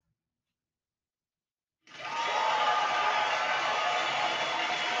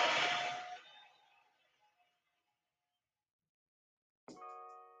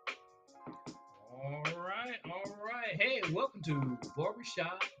welcome to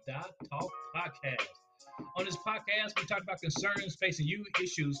Barbershop.Talk podcast. On this podcast, we talk about concerns facing you,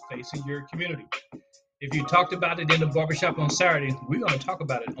 issues facing your community. If you talked about it in the barbershop on Saturday, we're going to talk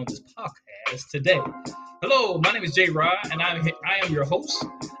about it on this podcast today. Hello, my name is Jay Rod, and I am your host.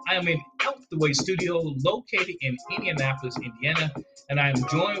 I am in Out the Way Studio located in Indianapolis, Indiana, and I am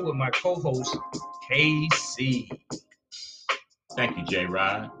joined with my co-host, KC. Thank you, Jay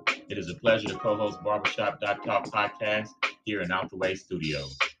Rod. It is a pleasure to co-host Barbershop.Talk podcast here in Out the Way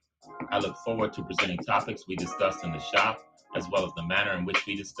Studios. I look forward to presenting topics we discussed in the shop, as well as the manner in which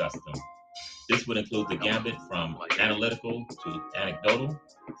we discuss them. This would include the gambit from analytical to anecdotal,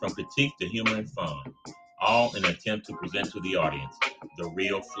 from critique to humor and fun, all in an attempt to present to the audience the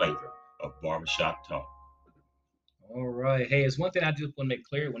real flavor of barbershop talk. All right. Hey, it's one thing I just want to make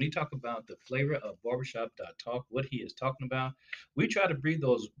clear. When he talk about the flavor of Barbershop.Talk, what he is talking about, we try to bring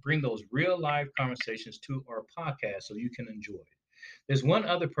those real life conversations to our podcast so you can enjoy it. There's one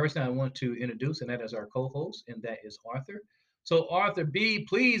other person I want to introduce, and that is our co-host, and that is Arthur. So, Arthur,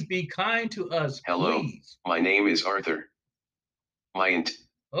 please be kind to us. Hello, please. My name is Arthur.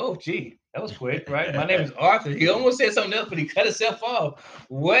 Oh, gee, that was quick, right? My name is Arthur. He almost said something else, but he cut himself off.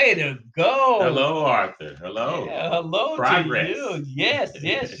 Way to go. Hello, Arthur. Hello. Yeah, hello Progress. to you.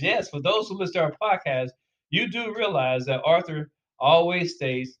 Yes. For those who listen to our podcast, you do realize that Arthur always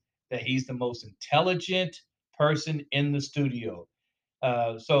states that he's the most intelligent person in the studio.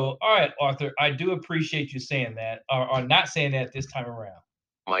 So, all right, Arthur, I do appreciate you saying that, or not saying that this time around.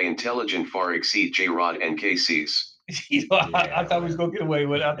 My intelligence far exceed J. Rod and KC's. I thought he was gonna get away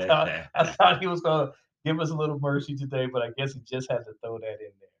with it. I thought he was gonna give us a little mercy today, but I guess he just had to throw that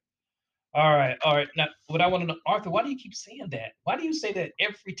in there. All right. Now, what I want to know, Arthur, why do you keep saying that? Why do you say that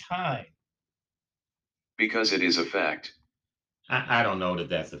every time? Because it is a fact. I don't know that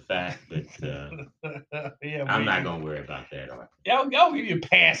that's a fact, but Yeah, I'm not going to worry about that, Arthur. I'll give you a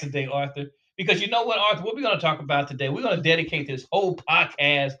pass today, Arthur, because you know what, Arthur, what we're going to talk about today, we're going to dedicate this whole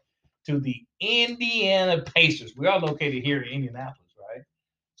podcast to the Indiana Pacers. We're all located here in Indianapolis, right?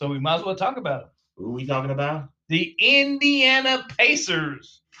 So we might as well talk about them. Who are we talking about? The Indiana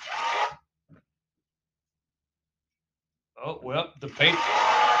Pacers. Oh, well, the Pacers.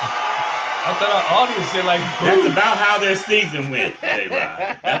 I thought our audience said like, that's about how their season went,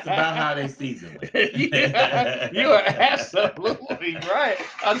 J-Rod. That's about how their season went. Yeah, you are absolutely right.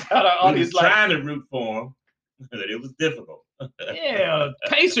 I thought our audience was trying to root for them, but it was difficult. Yeah,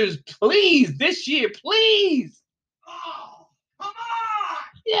 Pacers, please, this year, please. Oh, come on.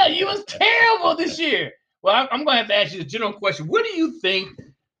 Yeah, you was terrible this year. Well, I'm going to have to ask you the general question. What do you think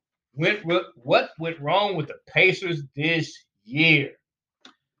what went wrong with the Pacers this year?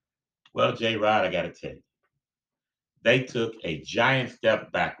 Well, J-Rod, I got to tell you, they took a giant step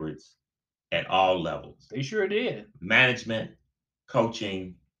backwards at all levels. They sure did. Management,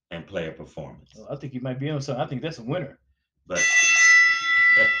 coaching, and player performance. Well, I think you might be on something. I think that's a winner. But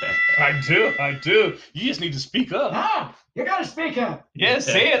I do. You just need to speak up. You got to speak up. Yes,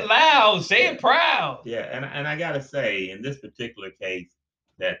 say it loud. Say it proud. Yeah, and I got to say, in this particular case,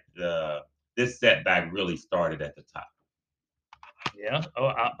 that this setback really started at the top. Yeah.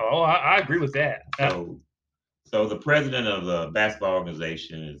 I agree with that. So the president of the basketball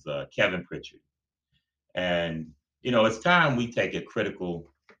organization is Kevin Pritchard, and it's time we take a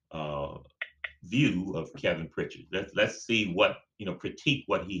critical view of Kevin Pritchard. Let's see what critique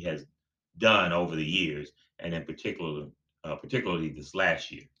what he has done over the years, and in particularly this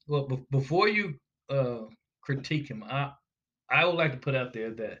last year. Well, before you critique him, I would like to put out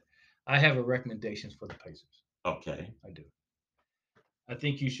there that I have a recommendations for the Pacers. Okay, I do. I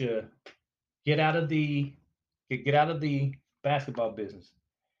think you should get out of the basketball business,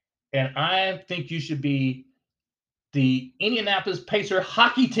 and I think you should be the Indianapolis Pacer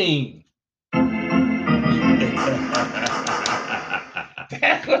hockey team.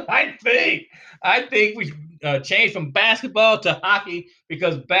 That's what I think. I think we should change from basketball to hockey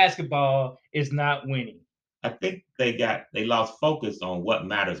because basketball is not winning. I think they lost focus on what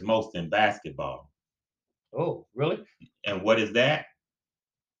matters most in basketball. Oh, really? And what is that?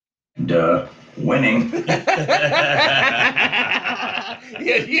 Duh, winning. Yeah,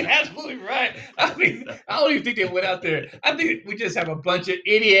 you're absolutely right. I mean, I don't even think they went out there. I think we just have a bunch of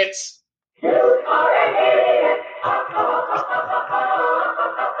idiots.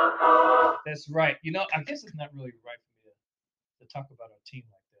 That's right. I guess it's not really right for me to talk about our team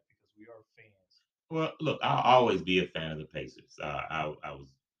like that because we are fans. Well, look, I'll always be a fan of the Pacers. I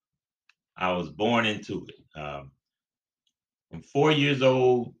was born into it. I'm 4 years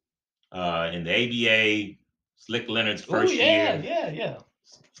old in the ABA. Slick Leonard's first year. Yeah.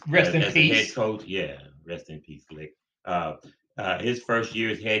 Rest in as peace. a head coach. Yeah, rest in peace, Slick. His first year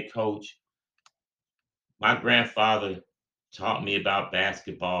as head coach, my grandfather taught me about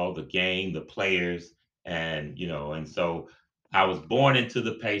basketball, the game, the players, and so I was born into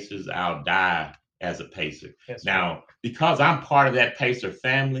the Pacers. I'll die as a Pacer. That's right. Now, because I'm part of that Pacer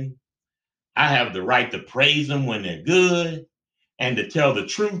family, I have the right to praise them when they're good and to tell the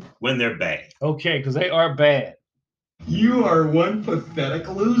truth when they're bad. Okay, because they are bad. You are one pathetic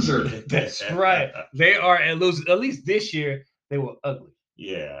loser. That's right. They are at least this year they were ugly.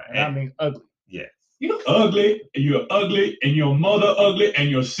 Yeah. And I mean ugly. Yes. You're ugly, and you're ugly, and your mother ugly,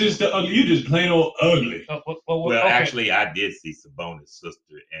 and your sister ugly. You just plain old ugly. Well, okay. actually, I did see Sabonis'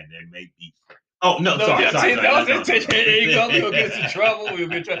 sister, and they may be. Oh no, No, sorry. that was intentional. There you go. We'll get us in trouble. We'll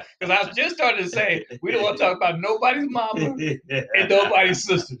get in trouble. Because I was just starting to say we don't want to talk about nobody's mama and nobody's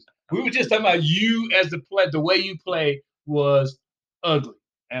sisters. We were just talking about you as the way you play was ugly,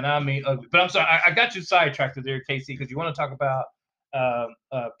 and I mean ugly. But I'm sorry, I got you sidetracked there, Casey, because you want to talk about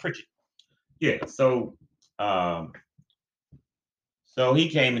Pritchard. Yeah. So he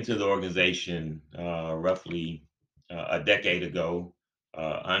came into the organization roughly a decade ago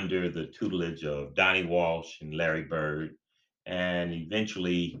under the tutelage of Donnie Walsh and Larry Bird, and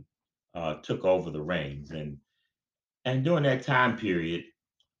eventually took over the reins. And during that time period,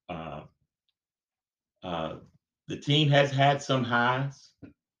 uh, the team has had some highs,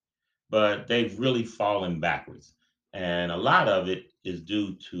 but they've really fallen backwards. And a lot of it is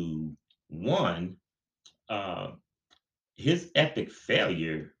due to one, uh, his epic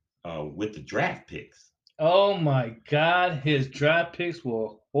failure with the draft picks. Oh my God, his draft picks were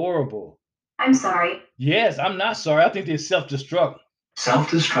horrible. I'm sorry. Yes, I'm not sorry. I think they self-destruct.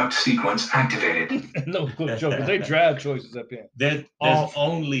 Self-destruct sequence activated. No good joke. 'Cause they draft choices up here. There's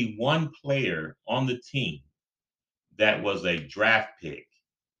only one player on the team that was a draft pick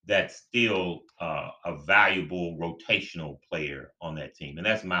that's still a valuable rotational player on that team, and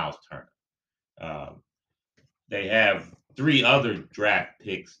that's Miles Turner. They have 3 other draft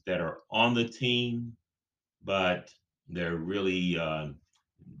picks that are on the team, but they're really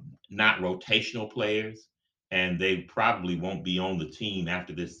not rotational players, and they probably won't be on the team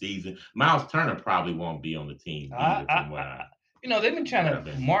after this season. Miles Turner probably won't be on the team either, from what I they've been trying I've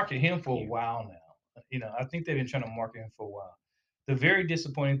to been market him for a hearing. while now. I think they've been trying to market him for a while. The very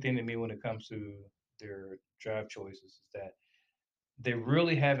disappointing thing to me when it comes to their draft choices is that they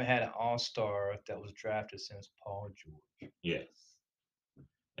really haven't had an all-star that was drafted since Paul George. Yes.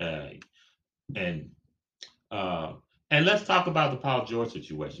 And uh, and let's talk about the Paul George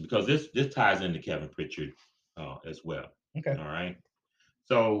situation, because this ties into Kevin Pritchard as well. Okay. All right.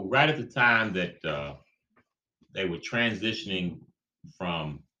 So right at the time that they were transitioning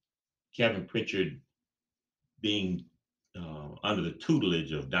from Kevin Pritchard being under the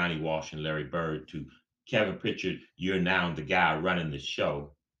tutelage of Donnie Walsh and Larry Bird to Kevin Pritchard, you're now the guy running the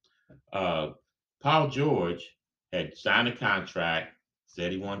show. Paul George had signed a contract,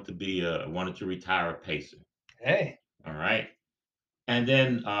 said he wanted to retire a Pacer. Hey. All right. And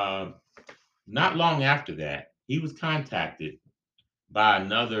then not long after that, he was contacted by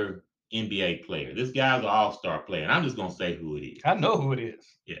another NBA player. This guy's an all-star player, and I'm just gonna say who it is. I know who it is.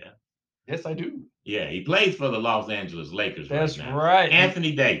 Yeah. Yes, I do. Yeah, he plays for the Los Angeles Lakers. That's right now. right.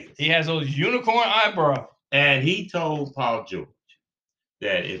 Anthony Davis. He has those unicorn eyebrows. And he told Paul George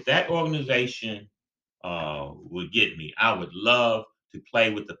that if that organization would get me, I would love to play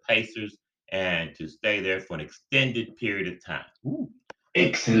with the Pacers and to stay there for an extended period of time. Ooh.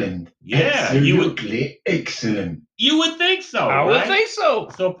 Excellent. Yeah, Absolutely excellent. You would think so. I would think so.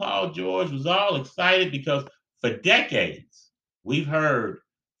 So Paul George was all excited because for decades we've heard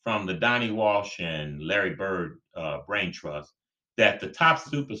from the Donnie Walsh and Larry Bird brain trust that the top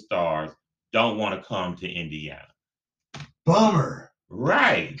superstars don't want to come to Indiana. Bummer.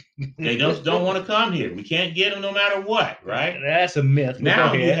 Right. They just don't want to come here. We can't get them no matter what, right? That's a myth.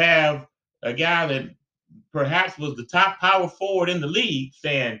 Now you have a guy that perhaps was the top power forward in the league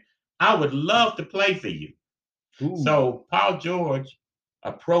saying, I would love to play for you. Ooh. So Paul George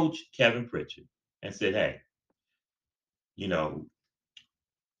approached Kevin Pritchard and said, hey,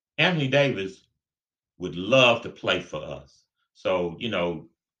 Anthony Davis would love to play for us. So,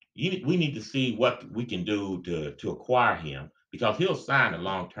 we need to see what we can do to acquire him, because he'll sign a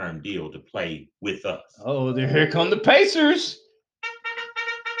long-term deal to play with us. Oh, here come the Pacers.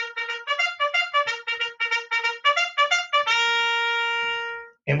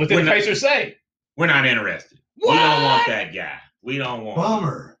 And what did the Pacers say? We're not interested. What? We don't want that guy. We don't want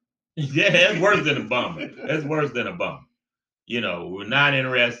Bummer. Yeah, that's worse than a bummer. That's worse than a bummer. We're not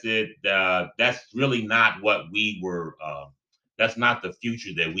interested. That's really not what we were. That's not the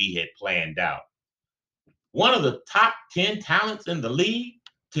future that we had planned out. one of the top 10 talents in the league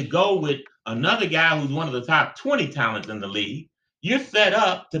to go with another guy who's one of the top 20 talents in the league, you're set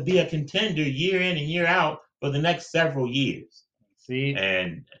up to be a contender year in and year out for the next several years. See,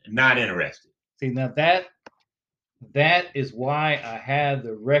 and not interested. see now that is why I have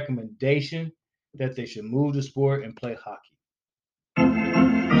the recommendation that they should move the sport and play hockey.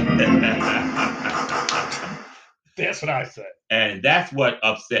 That's what I said. And that's what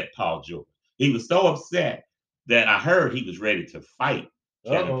upset Paul George. He was so upset that I heard he was ready to fight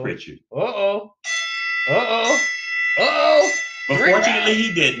Kevin Pritchard. Uh-oh. But fortunately,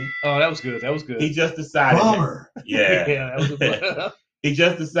 he didn't. Oh, that was good. That was good. He just decided. Yeah. Yeah, that was good. He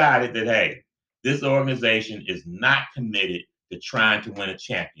just decided that, hey, this organization is not committed to trying to win a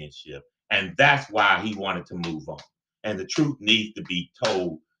championship. And that's why he wanted to move on. And the truth needs to be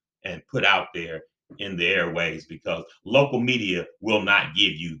told and put out there in the airways, because local media will not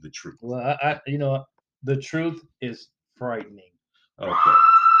give you the truth. Well, the truth is frightening. Okay.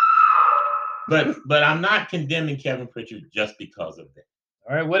 But I'm not condemning Kevin Pritchard just because of that.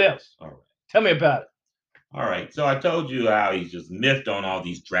 All right, what else? All right. Tell me about it. All right. So I told you how he's just miffed on all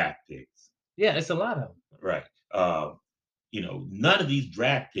these draft picks. Yeah, it's a lot of them. Right. None of these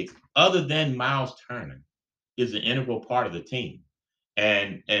draft picks, other than Miles Turner, is an integral part of the team.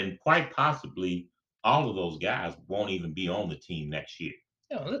 And quite possibly all of those guys won't even be on the team next year.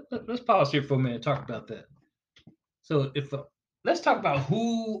 Yeah, let's pause here for a minute and talk about that. So let's talk about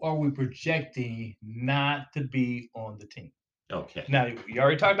who are we projecting not to be on the team. Okay. Now, you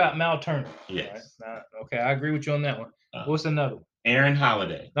already talked about Mal Turner. Yes. Right? Okay, I agree with you on that one. What's another one? Aaron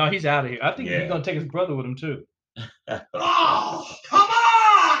Holiday. No, he's out of here. I think he's going to take his brother with him, too. Oh, come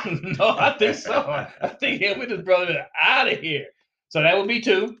on! No, I think so. I think him with his brother out of here. So that would be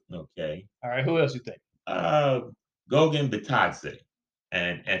 2. Okay. All right, who else you think? Gogan Bitadze.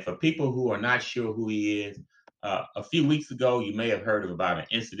 And for people who are not sure who he is, a few weeks ago, you may have heard about an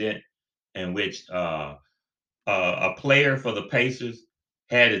incident in which a player for the Pacers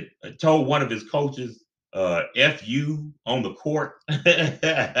had told one of his coaches, F you on the court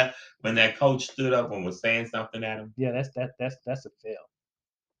when that coach stood up and was saying something at him. Yeah, that's a fail.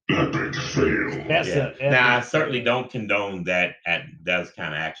 Epic fail. Now, I certainly don't condone those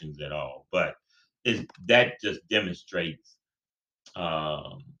kind of actions at all, but that just demonstrates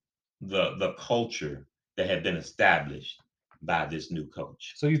the culture that had been established by this new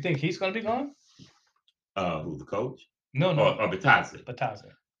coach. So you think he's going to be gone? Who, the coach? No. Or Bitadze?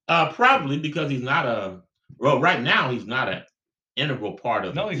 Bitadze. Probably because he's not right now he's not an integral part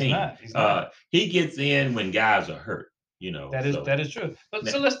of the team. No, he's not. He gets in when guys are hurt. That is true.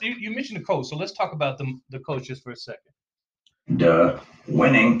 So you mentioned the coach. So let's talk about the coach just for a second.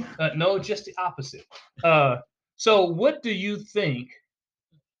 Winning. No, just the opposite. So what do you think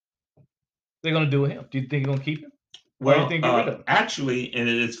they're going to do with him? Do you think they're going to keep him? Or do you think get rid of him? Actually, and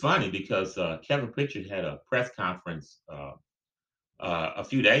it's funny because Kevin Pritchard had a press conference a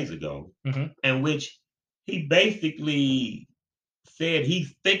few days ago, in which he basically said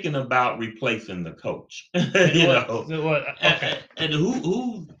he's thinking about replacing the coach. Okay. And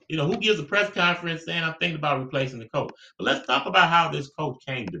who gives a press conference saying I'm thinking about replacing the coach? But let's talk about how this coach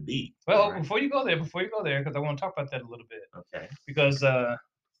came to be. Well, before you go there, because I want to talk about that a little bit. Okay. Because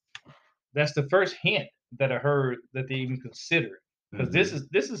that's the first hint that I heard that they even consider. Because this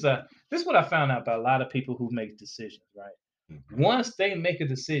is what I found out about a lot of people who make decisions, right? Once they make a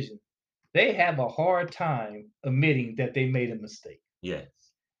decision, they have a hard time admitting that they made a mistake. Yes.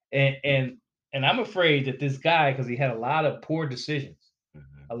 And I'm afraid that this guy, because he had a lot of poor decisions,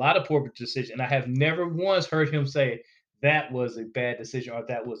 and I have never once heard him say that was a bad decision or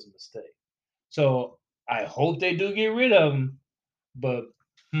that was a mistake. So I hope they do get rid of him, but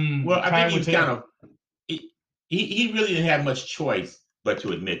well, I think he really didn't have much choice but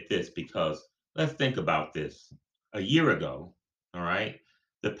to admit this, because let's think about this. A year ago, all right,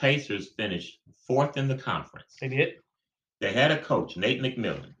 the Pacers finished 4th in the conference. They did. They had a coach, Nate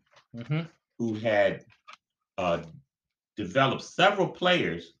McMillan, who had developed several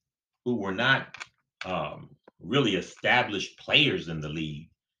players who were not really established players in the league.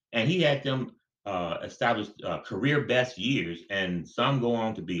 And he had them establish career best years, and some go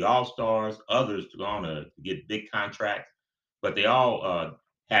on to be all-stars, others go on to get big contracts, but they all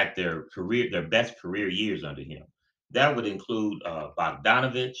had their best career years under him. That would include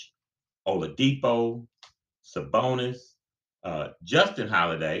Bogdanovich, Oladipo, Sabonis, Justin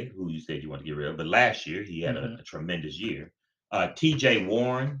Holiday, who you said you want to get rid of, but last year he had a tremendous year. T.J.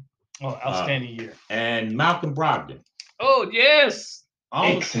 Warren. Oh, outstanding year. And Malcolm Brogdon. Oh, yes.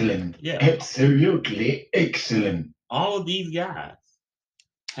 Excellent. Absolutely excellent. All of these guys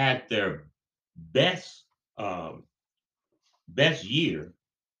had their best best year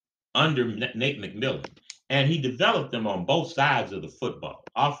under Nate McMillan, and he developed them on both sides of the football,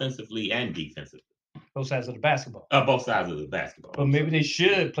 offensively and defensively. Both sides of the basketball. Both sides of the basketball. But maybe they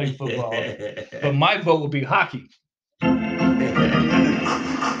should play football. But my vote would be hockey.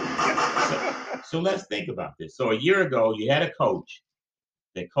 So let's think about this. So a year ago, you had a coach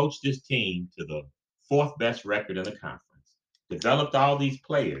that coached this team to the 4th best record in the conference, developed all these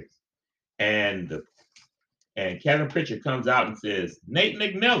players, and Kevin Pritchard comes out and says, Nate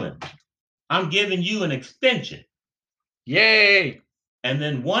McMillan, I'm giving you an extension. Yay! And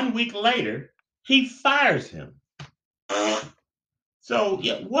then 1 week later, he fires him. So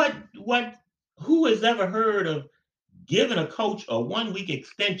yeah, who has ever heard of giving a coach a 1 week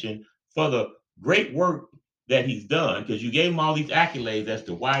extension for the great work that he's done? Because you gave him all these accolades as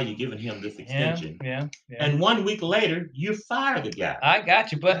to why you're giving him this extension. Yeah. And 1 week later, you fire the guy. I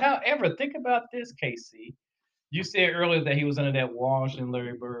got you. But however, think about this, KC. You said earlier that he was under that Walsh and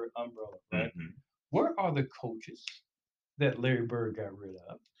Larry Bird umbrella, right? Mm-hmm. Where are the coaches that Larry Bird got rid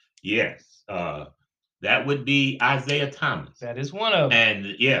of? Yes. That would be Isaiah Thomas. That is one of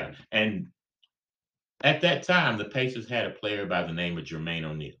them. And at that time, the Pacers had a player by the name of Jermaine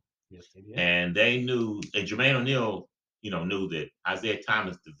O'Neal. Yes, they did. And they knew, and Jermaine O'Neal, knew that Isaiah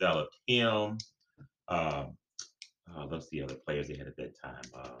Thomas developed him. Let's see other players they had at that time.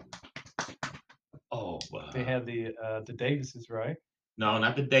 They had the Davises, right? No,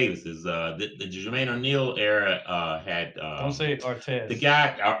 not the Davises. The Jermaine O'Neal era had. Don't say Artest. The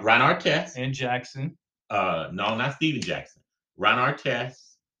guy Ron Artest and Jackson. No, not Steven Jackson. Ron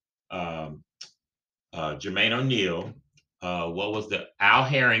Artest, Jermaine O'Neal. What was the Al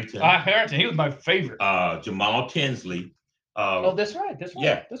Harrington? Al Harrington, he was my favorite. Jamal Tinsley. That's right.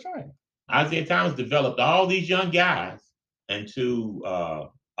 Yeah, that's right. Isaiah Thomas developed all these young guys into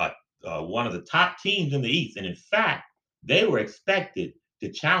one of the top teams in the East, and in fact, they were expected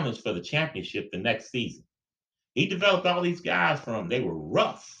to challenge for the championship the next season. He developed all these guys they were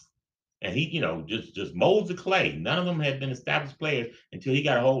rough, and he, just molds of clay. None of them had been established players until he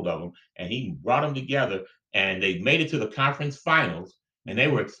got a hold of them, and he brought them together, and they made it to the conference finals, and they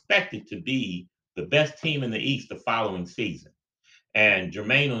were expected to be the best team in the East the following season. And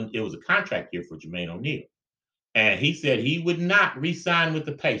it was a contract year for Jermaine O'Neal. And he said he would not re-sign with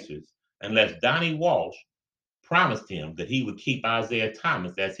the Pacers unless Donnie Walsh promised him that he would keep Isaiah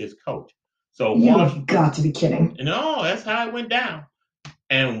Thomas as his coach. So You've got to be kidding. No, that's how it went down.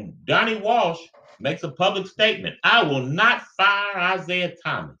 And Donnie Walsh makes a public statement. I will not fire Isaiah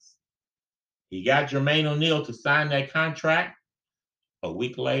Thomas. He got Jermaine O'Neal to sign that contract. A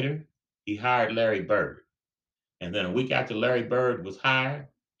week later, he hired Larry Bird. And then a week after Larry Bird was hired,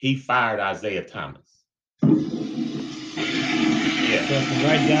 he fired Isaiah Thomas. Yeah. So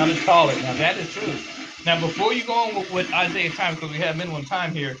right down and call it. Now, that is true. Now, before you go on with Isaiah Thomas, because we have minimum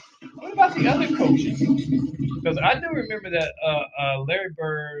time here, what about the other coaches? Because I do remember that Larry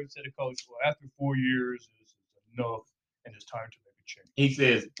Bird said to coach, well, after 4 years is enough, and it's time to make a change. He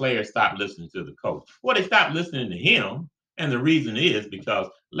says players stop listening to the coach. Well, they stopped listening to him, and the reason is because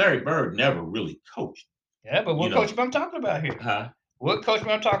Larry Bird never really coached. Yeah, but what coach am I talking about here? Huh? What coach am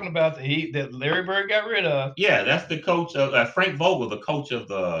I talking about that Larry Bird got rid of? Yeah, that's the coach of Frank Vogel, the coach of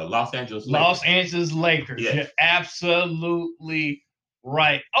the Los Angeles Lakers. Los Angeles Lakers. Yes. You're absolutely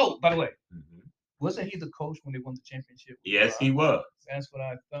right. Oh, by the way, wasn't he the coach when they won the championship? Yes, he was. That's what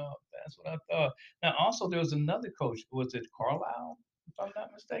I thought. Now, also, there was another coach. Was it Carlisle, if I'm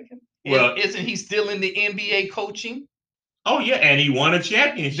not mistaken? Well, isn't he still in the NBA coaching? Oh, yeah, and he won a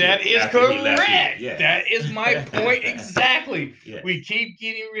championship. That is correct. Yeah. That is my point exactly. Yeah. We keep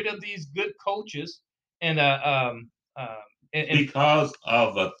getting rid of these good coaches, and because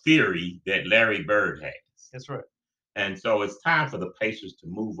of a theory that Larry Bird has. That's right. And so it's time for the Pacers to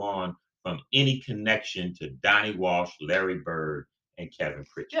move on from any connection to Donnie Walsh, Larry Bird, and Kevin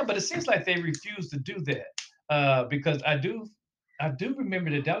Pritchard. Yeah, but it seems like they refuse to do that because I do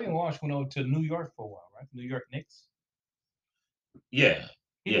remember that Donnie Walsh went over to New York for a while, right? New York Knicks. Yeah,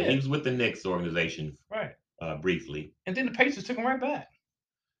 he was with the Knicks organization, right? Briefly, and then the Pacers took him right back,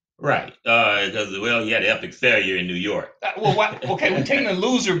 right? Because he had an epic failure in New York. Okay, we're taking a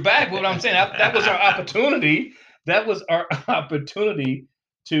loser back. What I'm saying, that was our opportunity. That was our opportunity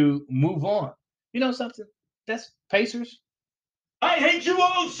to move on. You know something? That's Pacers. I hate you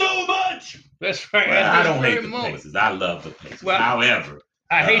all so much. That's right. Well, I don't hate the Pacers. I love the Pacers. Well, however,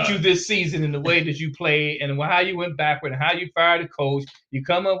 I hate you this season in the way that you played and how you went backward and how you fired a coach. You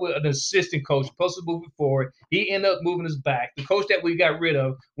come up with an assistant coach supposed to move it forward. He ended up moving us back. The coach that we got rid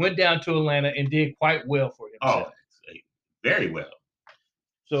of went down to Atlanta and did quite well for himself. Oh, very well.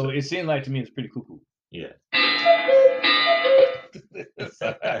 So it seemed like to me it's pretty cuckoo. Yeah.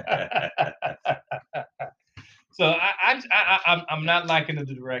 So I'm not liking the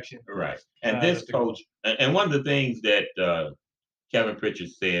direction. Right. And this coach, and one of the things that Kevin Pritchard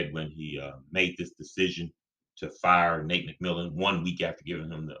said when he made this decision to fire Nate McMillan 1 week after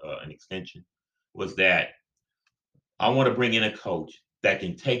giving him an extension was that I want to bring in a coach that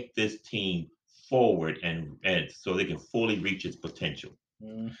can take this team forward and so they can fully reach its potential.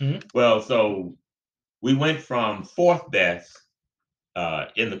 Mm-hmm. Well, so we went from 4th best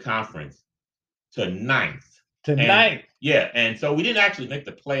in the conference to 9th. Yeah, and so we didn't actually make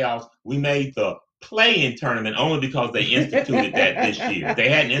the playoffs. We made the play-in tournament only because they instituted that this year. If they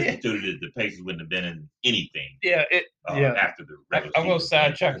hadn't instituted it, the Pacers wouldn't have been in anything. Yeah, After the regular I'm going to season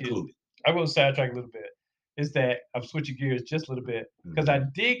sidetrack concluded. you. I'm going to sidetrack a little bit. Is that I'm switching gears just a little bit because I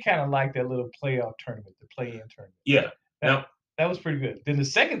did kind of like that little playoff tournament, the play-in tournament. Yeah. That was pretty good. Then the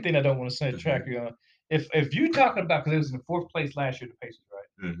second thing I don't want to sidetrack you on, if you're talking about, because it was in 4th place last year, the Pacers, right?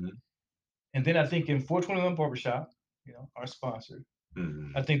 Mm-hmm. And then I think in 421 Barbershop, our sponsor,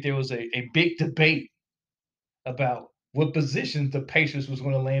 Mm-hmm. I think there was a big debate about what positions the Pacers was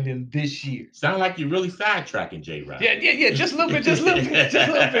going to land in this year. Sound like you're really sidetracking, J. Rod. Yeah, just a little bit.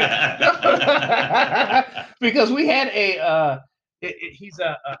 Because we had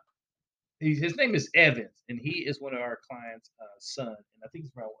his name is Evans, and he is one of our clients' son, and I think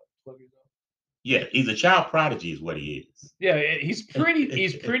he's around 12 years old. Yeah, he's a child prodigy, is what he is. Yeah, he's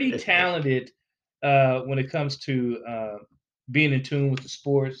pretty talented when it comes to being in tune with the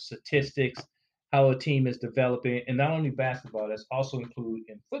sports statistics, how a team is developing, and not only basketball, that's also included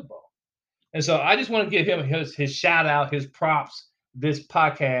in football. And so I just want to give him his shout out, his props this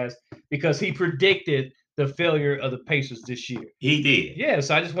podcast because he predicted the failure of the Pacers this year. He did. Yeah,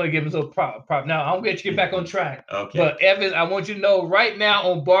 so I just want to give him a little prop. Now, I'm going to get back on track. Okay. But, Evan, I want you to know right now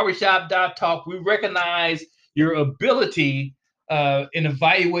on Barbershop.talk, we recognize your ability in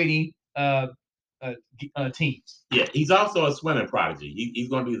evaluating teams. Yeah, he's also a swimming prodigy. He's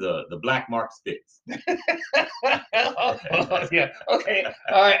going to be the Black Mark Spitz. Yeah. Okay.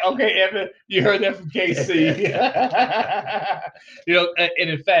 All right. Okay, Evan. You heard that from KC. And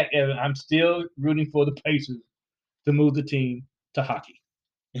in fact, Evan, I'm still rooting for the Pacers to move the team to hockey.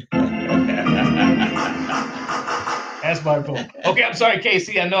 That's my vote. Okay, I'm sorry,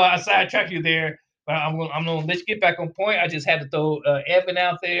 KC. I know I sidetracked you there, but I'm gonna let you get back on point. I just had to throw Evan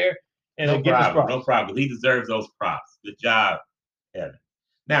out there. And no problem. He deserves those props. Good job, Evan.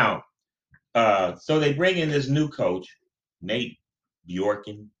 Now, so they bring in this new coach, Nate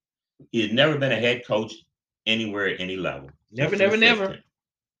Bjorken. He had never been a head coach anywhere at any level. Never.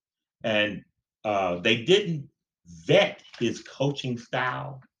 And they didn't vet his coaching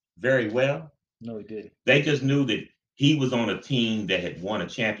style very well. No, he didn't. They just knew that he was on a team that had won a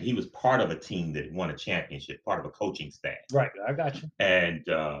champion. He was part of a team that won a championship, part of a coaching staff. Right. I got you.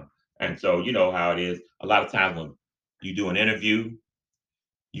 And so you know how it is. A lot of times when you do an interview,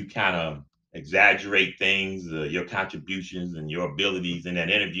 you kind of exaggerate things, your contributions and your abilities in that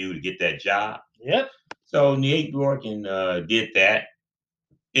interview to get that job. Yep. So Nate Bjorken did that,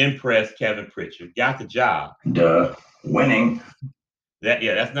 impressed Kevin Pritchard, got the job. Winning.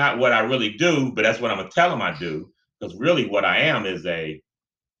 That's not what I really do, but that's what I'm gonna tell him I do. Because really, what I am is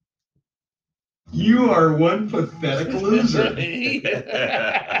You are one pathetic loser.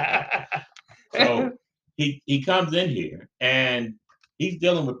 So he comes in here and he's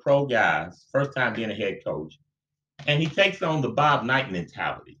dealing with pro guys, first time being a head coach, and he takes on the Bob Knight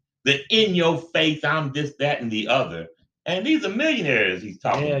mentality. The in your face, I'm this, that, and the other. And these are millionaires he's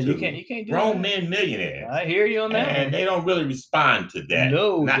talking to. Yeah, you can't do grown that. Men millionaires. I hear you on that. And they don't really respond to that.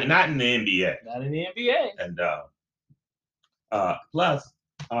 No, not in the NBA. Not in the NBA. And plus,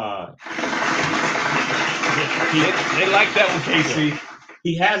 they like that one, KC.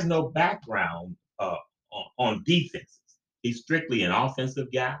 He has no background on defenses. He's strictly an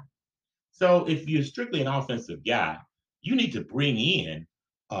offensive guy. So if you're strictly an offensive guy, you need to bring in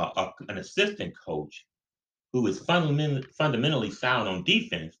an assistant coach who is fundamentally sound on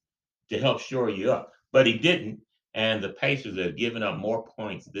defense to help shore you up. But he didn't, and the Pacers have given up more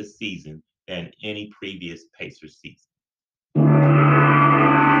points this season than any previous Pacers season.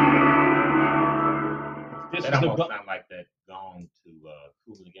 That almost sound like that Gong to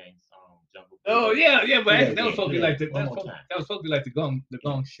Cool in the Game song, Jungle. Oh yeah, but actually, that was supposed to be like that was supposed to be like the Gong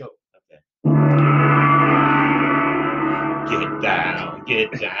show. Okay. Get down. Okay,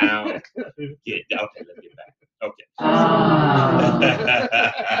 let's get back. Okay.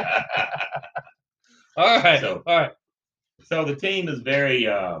 All right. So the team is very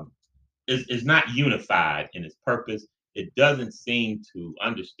is not unified in its purpose. It doesn't seem to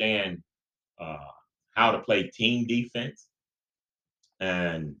understand how to play team defense,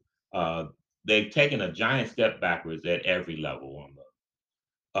 and they've taken a giant step backwards at every level on the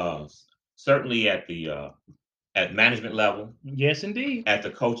certainly at the at management level, Yes, indeed. at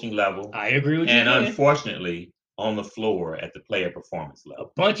the coaching level, I agree with you. and again. unfortunately on the floor at the player performance A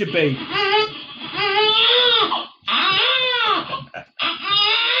level. bunch of babies.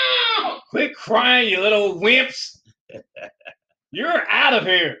 Quit crying, you little wimps. You're out of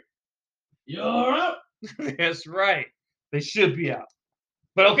here. You all right? That's right. They should be out.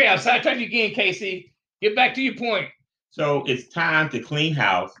 But okay, I'll sidetrack you again, Casey. Get back to your point. So it's time to clean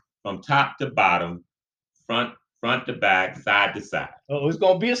house from top to bottom, front to back, side to side. Oh, it's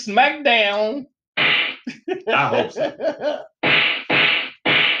gonna be a smackdown. I hope so.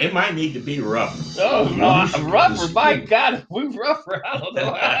 It might need to be rough. Oh, no, rougher. My God, we rougher. I don't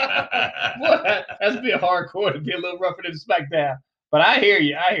know. Boy, that's be a hardcore to be a little rougher than SmackDown. But I hear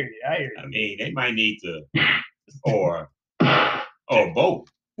you. I mean, they might need to, or both.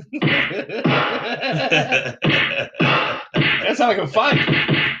 That sounds like a fight.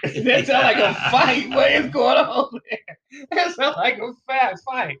 That sounds like a fight. What is going on there? That sounds like a fast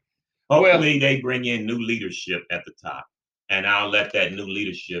fight. Hopefully, they bring in new leadership at the top, and I'll let that new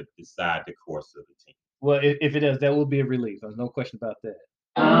leadership decide the course of the team. Well, if it does, that will be a relief. There's no question about that.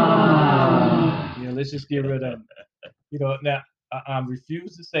 Let's just get rid of them. Now I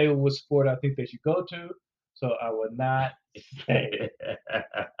refuse to say what sport I think they should go to, so I will not say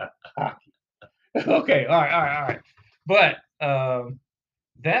hockey. Okay, all right. But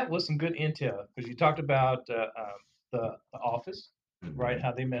that was some good intel because you talked about the office, right?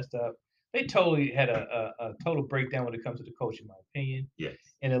 How they messed up. They totally had a total breakdown when it comes to the coach, in my opinion. Yes.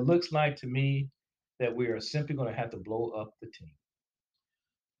 And it looks like to me that we are simply going to have to blow up the team.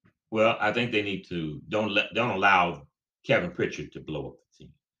 Well, I think they need to don't allow Kevin Pritchard to blow up the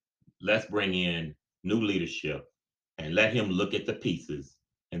team. Let's bring in new leadership and let him look at the pieces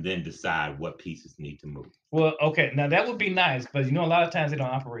and then decide what pieces need to move. Well, okay, now that would be nice, but a lot of times they don't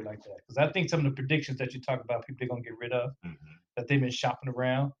operate like that. Because I think some of the predictions that you talk about, people they're gonna get rid of, that they've been shopping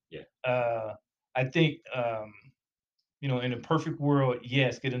around. Yeah. I think in a perfect world,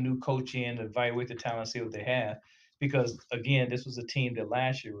 yes, get a new coach in, evaluate the talent, see what they have. Because again, this was a team that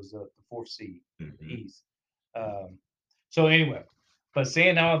last year was the fourth seed in the East. So anyway, but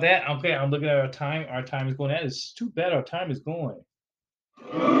saying all that, okay, I'm looking at our time. Our time is going. It's too bad our time is going.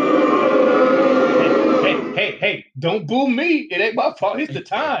 Hey, don't boo me. It ain't my fault. It's the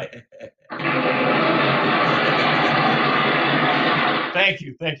time. Thank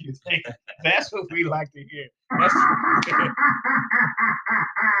you. That's what we like to hear.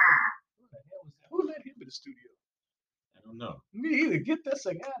 Who let him in the studio? I don't know. Me either. Get this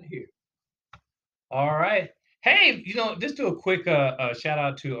thing out of here. All right. Hey, just do a quick shout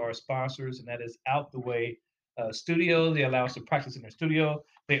out to our sponsors, and that is Out the Way Studio. They allow us to practice in their studio.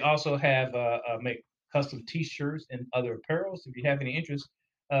 They also have make custom T-shirts and other apparel. So if you have any interest,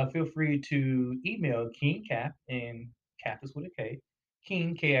 feel free to email King Cap, and Cap is with a K,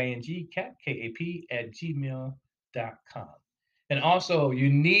 King King Cap KAP @gmail.com. And also, you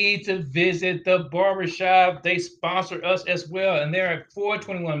need to visit the barbershop. They sponsor us as well, and they're at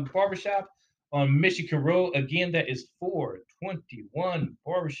 421 Barbershop on Michigan Road. Again, that is 421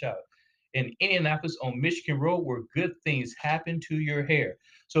 Barbershop in Indianapolis on Michigan Road, where good things happen to your hair.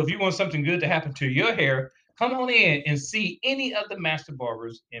 So if you want something good to happen to your hair, come on in and see any of the master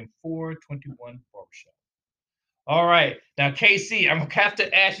barbers in 421 Barbershop. All right. Now, KC, I'm going to have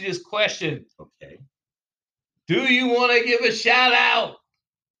to ask you this question. Okay. Do you want to give a shout out?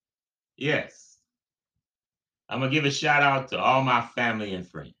 Yes. I'm going to give a shout out to all my family and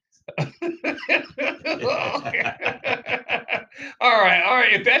friends. All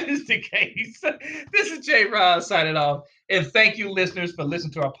right. If that is the case, this is J. Rod signing off. And thank you, listeners, for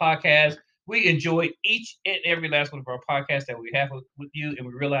listening to our podcast. We enjoy each and every last one of our podcasts that we have with you, and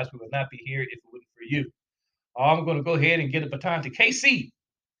we realize we would not be here if it wasn't for you. I'm going to go ahead and get a baton to KC.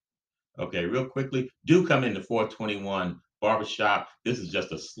 Okay, real quickly, do come into 421 Barbershop. This is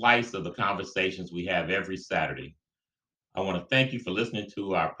just a slice of the conversations we have every Saturday. I want to thank you for listening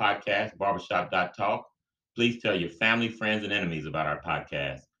to our podcast, Barbershop.talk. Please tell your family, friends, and enemies about our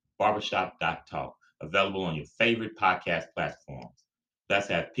podcast, Barbershop.talk, available on your favorite podcast platforms. Let's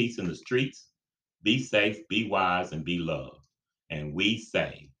have peace in the streets. Be safe, be wise, and be loved. And we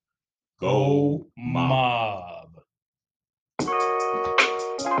say, Go Mob. Mob.